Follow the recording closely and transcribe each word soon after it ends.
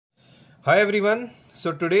Hi everyone.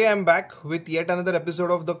 So today I'm back with yet another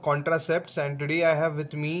episode of the Contra-cepts, and today I have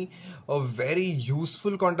with me a very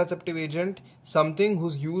useful contraceptive agent, something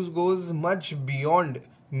whose use goes much beyond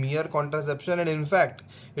mere contraception, and in fact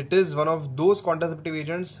it is one of those contraceptive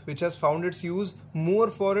agents which has found its use more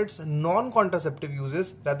for its non-contraceptive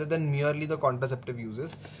uses rather than merely the contraceptive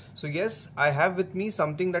uses. So yes, I have with me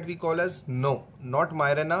something that we call as not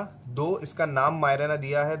Mirena, though iska naam Mirena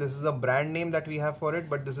diya hai. This is a brand name that we have for it,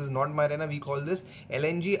 but this is not Mirena. We call this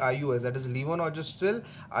LNG IUS, that is levonorgestrel.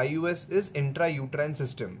 IUS is intrauterine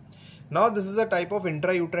system. Now this is a type of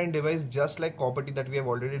intrauterine device just like copper T that we have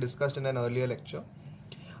already discussed in an earlier lecture.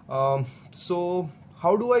 So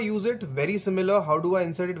how do I use it? Very similar. How do I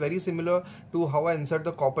insert it? Very similar to how I insert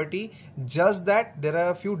the copper T, just that there are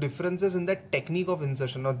a few differences in the technique of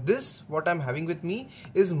insertion. Now this, what I'm having with me,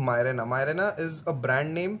 is Mirena. Mirena is a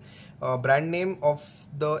brand name of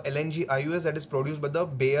the LNG IUS that is produced by the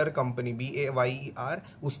Bayer company, BAYER.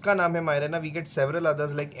 उसका नाम है Mirena. We get several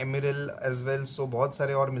others like Emeril as well, so बहुत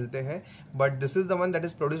सारे और मिलते हैं, but this is the one that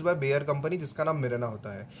is produced by Bayer company जिसका नाम Mirena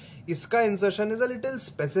होता है. इसका insertion is a little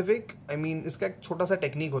specific. I mean इसका एक छोटा सा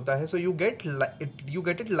टेक्निक होता है. So you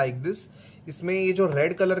get it like this. इसमें ये जो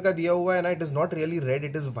रेड कलर का दिया हुआ है ना, it is not really red,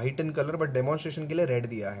 it is white in color, but demonstration के लिए रेड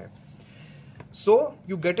दिया है. So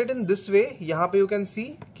you get it in this way. यहाँ पे you can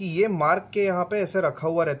see कि ये मार्क के यहाँ पे ऐसे रखा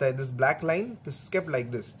हुआ रहता है. This black line, this is kept like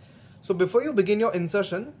this. So before you begin your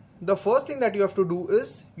insertion, the first thing that you have to do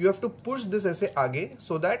is you have to push this ऐसे आगे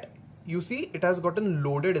so that you see it has gotten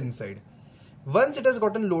loaded inside. Once it has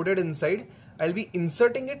gotten loaded inside, I'll be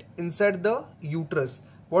inserting it inside the uterus.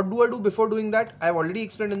 What do I do before doing that? I've already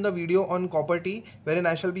explained in the video on copper T, wherein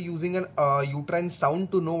I shall be using an uterine sound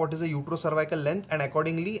to know what is the uterocervical length, and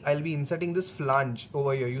accordingly I'll be inserting this flange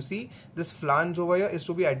over here. You see this flange over here is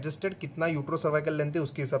to be adjusted कितना uterocervical length है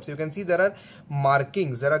उसके हिसाब से. You can see there are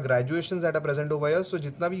markings, there are graduations that are present over here. So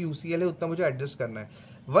जितना भी UCL है उतना मुझे adjust करना है.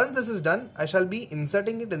 Once this is done, I shall be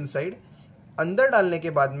inserting it inside. अंदर डालने के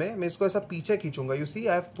बाद में मैं इसको ऐसा पीछे खींचूंगा. You see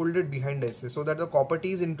I have pulled it behind ऐसे, so that the copper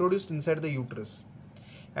T is introduced inside the uterus.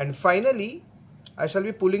 And finally I shall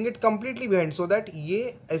be pulling it completely behind so that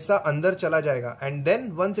ये ऐसा अंदर चला जाएगा, and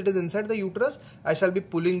then once it is inside the uterus I shall be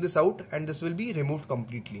pulling this out and this will be removed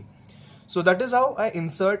completely. So that is how I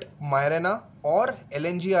insert Mirena or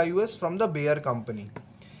LNG IUS from the Bayer company.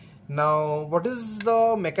 Now what is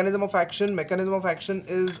the mechanism of action? Mechanism of action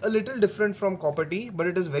is a little different from copper T, but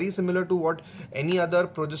it is very similar to what any other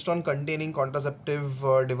progesterone containing contraceptive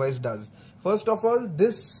device does. First of all,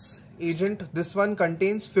 this agent, this one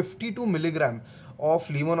contains 52 milligram of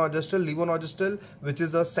levonorgestrel, which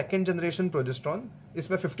is a second generation progesterone.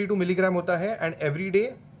 इसमें 52 milligram होता है, and every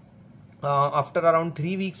day after around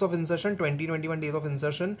 3 weeks of insertion, 20-21 days of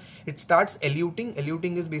insertion, it starts eluting.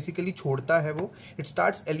 Eluting is basically छोड़ता है वो. It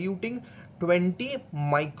starts eluting 20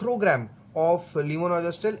 microgram of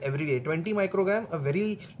levonorgestrel every day. 20 microgram, a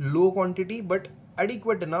very low quantity but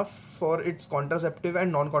adequate enough for its contraceptive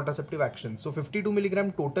and non-contraceptive action. So 52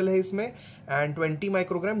 milligram total है इसमें, and 20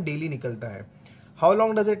 microgram daily निकलता है. How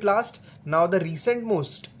long does it last? Now the recent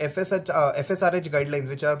most FSRH guidelines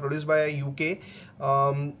which are produced by UK,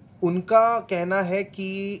 उनका कहना है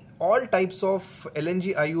कि all types of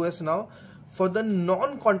LNG IUS now for the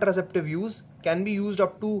non-contraceptive use can be used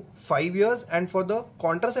up to 5 years, and for the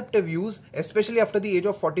contraceptive use, especially after the age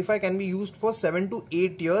of 45, can be used for 7 to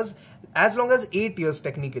 8 years, as long as 8 years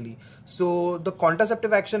technically. So the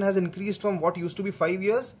contraceptive action has increased from what used to be 5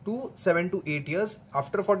 years to 7 to 8 years.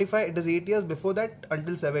 After 45 it is 8 years, before that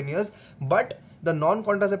until 7 years, but the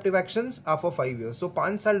non-contraceptive actions are for 5 years. So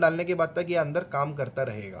 5 साल डालने के बाद तक ये अंदर काम करता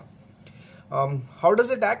रहेगा. How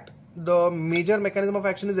does it act? The major mechanism of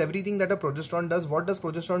action is everything that a progesterone does. What does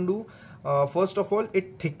progesterone do? First of all,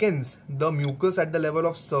 it thickens the mucus at the level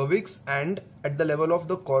of cervix and at the level of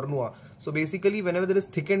the cornua. So basically, whenever there is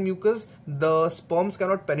thickened mucus, the sperms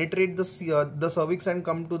cannot penetrate the cervix and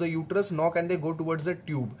come to the uterus, nor can they go towards the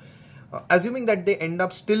tube. Assuming that they end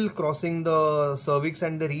up still crossing the cervix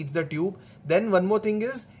and they reach the tube, then one more thing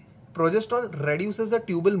is progesterone reduces the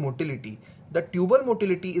tubal motility. The tubal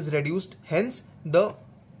motility is reduced, hence the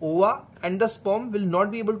ova and the sperm will not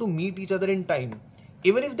be able to meet each other in time.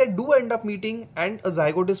 Even if they do end up meeting and a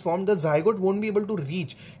zygote is formed, the zygote won't be able to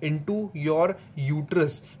reach into your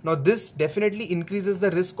uterus. Now this definitely increases the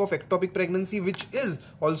risk of ectopic pregnancy, which is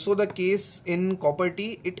also the case in copper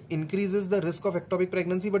T. It increases the risk of ectopic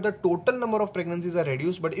pregnancy, but the total number of pregnancies are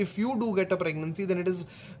reduced. But if you do get a pregnancy, then it is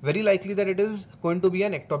very likely that it is going to be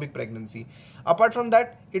an ectopic pregnancy. Apart from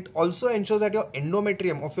that, it also ensures that your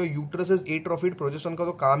endometrium of your uterus is atrophied. Progesterone का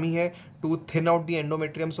तो काम ही है to thin out the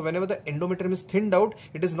endometrium. So whenever the endometrium is thinned out, out,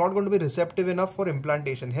 it is not going to be receptive enough for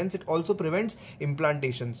implantation. Hence, it also prevents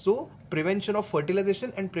implantation. So, prevention of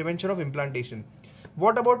fertilization and prevention of implantation.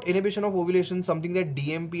 What about inhibition of ovulation? Something that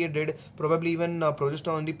DMPA did, probably even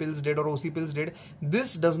progesterone only pills did or OC pills did.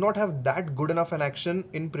 This does not have that good enough an action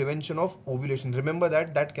in prevention of ovulation. Remember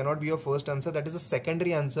that cannot be your first answer. That is a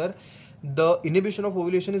secondary answer. The inhibition of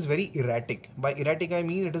ovulation is very erratic. By erratic, I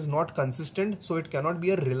mean it is not consistent, so it cannot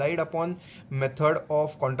be a relied upon method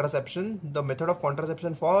of contraception. The method of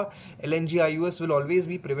contraception for LNG IUS will always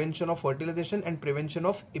be prevention of fertilization and prevention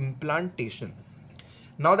of implantation.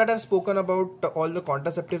 Now that I've spoken about all the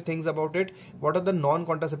contraceptive things about it, what are the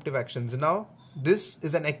non-contraceptive actions? Now, this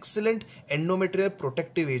is an excellent endometrial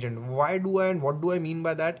protective agent. Why do I and what do I mean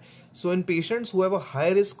by that? So in patients who have a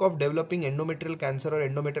high risk of developing endometrial cancer or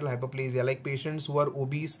endometrial hyperplasia, like patients who are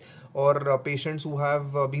obese or patients who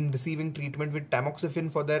have been receiving treatment with tamoxifen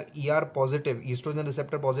for their ER positive, estrogen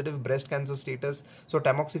receptor positive breast cancer status. So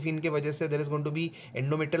tamoxifen ke wajah se there is going to be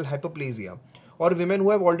endometrial hyperplasia. Or women who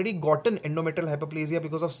have already gotten endometrial hyperplasia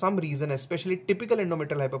because of some reason, especially typical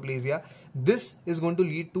endometrial hyperplasia, this is going to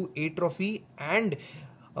lead to atrophy and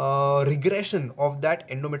regression of that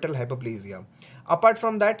endometrial hyperplasia. Apart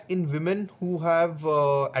from that, in women who have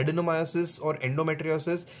adenomyosis or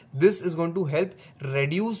endometriosis, this is going to help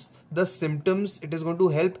reduce the symptoms. It is going to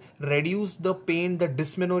help reduce the pain, the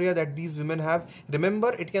dysmenorrhea that these women have.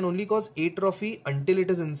 Remember, it can only cause atrophy until it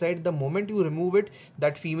is inside. The moment you remove it,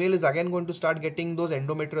 that female is again going to start getting those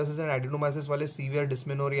endometriosis and adenomyosis wale severe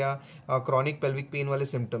dysmenorrhea, chronic pelvic pain wale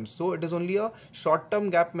symptoms. So it is only a short-term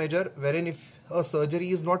gap measure, wherein if a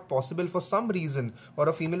surgery is not possible for some reason, or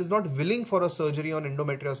a female is not willing for a surgery on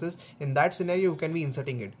endometriosis, in that scenario you can be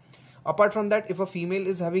inserting it. Apart from that, if a female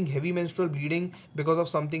is having heavy menstrual bleeding because of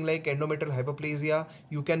something like endometrial hyperplasia,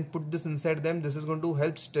 you can put this inside them. This is going to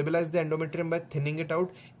help stabilize the endometrium by thinning it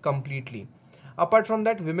out completely. Apart from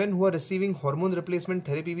that, women who are receiving hormone replacement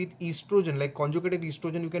therapy with estrogen, like conjugated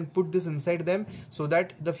estrogen, you can put this inside them so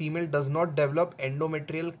that the female does not develop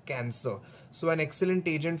endometrial cancer. So an excellent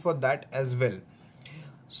agent for that as well.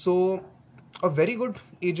 So a very good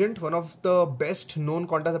agent, one of the best known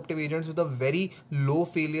contraceptive agents with a very low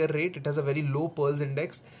failure rate. It has a very low Pearls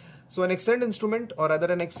index. So an excellent instrument, or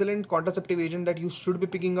rather an excellent contraceptive agent that you should be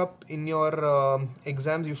picking up in your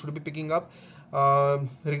exams. You should be picking up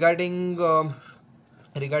regarding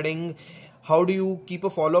how do you keep a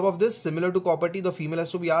follow-up of this. Similar to copper T, the female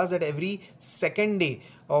has to be asked that every second day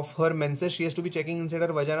of her menses, she has to be checking inside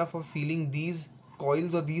her vagina for feeling these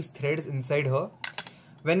coils or these threads inside her.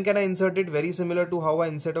 When can I insert it? Very similar to how I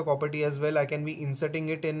insert a copper T as well. I can be inserting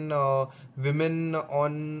it in women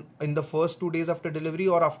in the first 2 days after delivery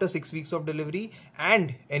or after 6 weeks of delivery,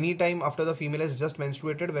 and anytime after the female has just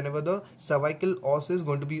menstruated, whenever the cervical os is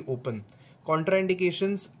going to be open.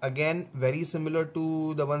 Contraindications, again very similar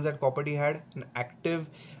to the ones that copper T had. An active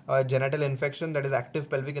genital infection, that is active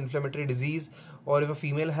pelvic inflammatory disease, or if a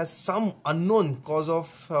female has some unknown cause of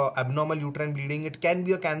abnormal uterine bleeding. It can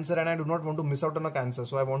be a cancer, and I do not want to miss out on a cancer,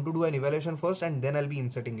 so I want to do an evaluation first and then I'll be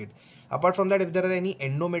inserting it. Apart from that, if there are any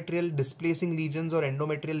endometrial displacing lesions or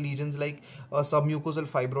endometrial lesions like a submucosal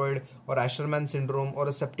fibroid or Asherman syndrome or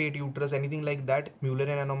a septate uterus, anything like that,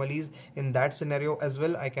 Mullerian anomalies, in that scenario as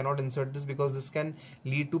well, I cannot insert this because this can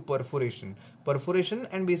lead to perforation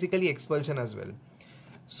and basically expulsion as well.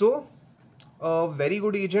 So a very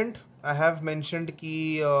good agent. I have mentioned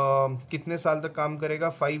कि कितने साल तक काम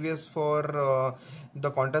करेगा. 5 years for the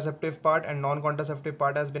contraceptive part, and non-contraceptive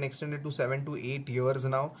part has been extended to 7 to 8 years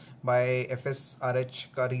now by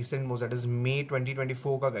FSRH का recent most, that is May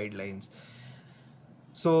 2024 का guidelines.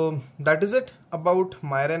 So that is it about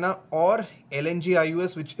Mirena or LNG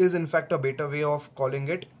IUS, which is in fact a better way of calling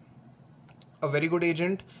it. A very good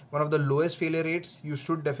agent, one of the lowest failure rates. You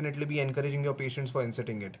should definitely be encouraging your patients for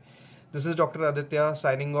inserting it. This is Dr. Aditya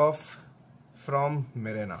signing off from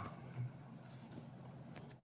Mirena.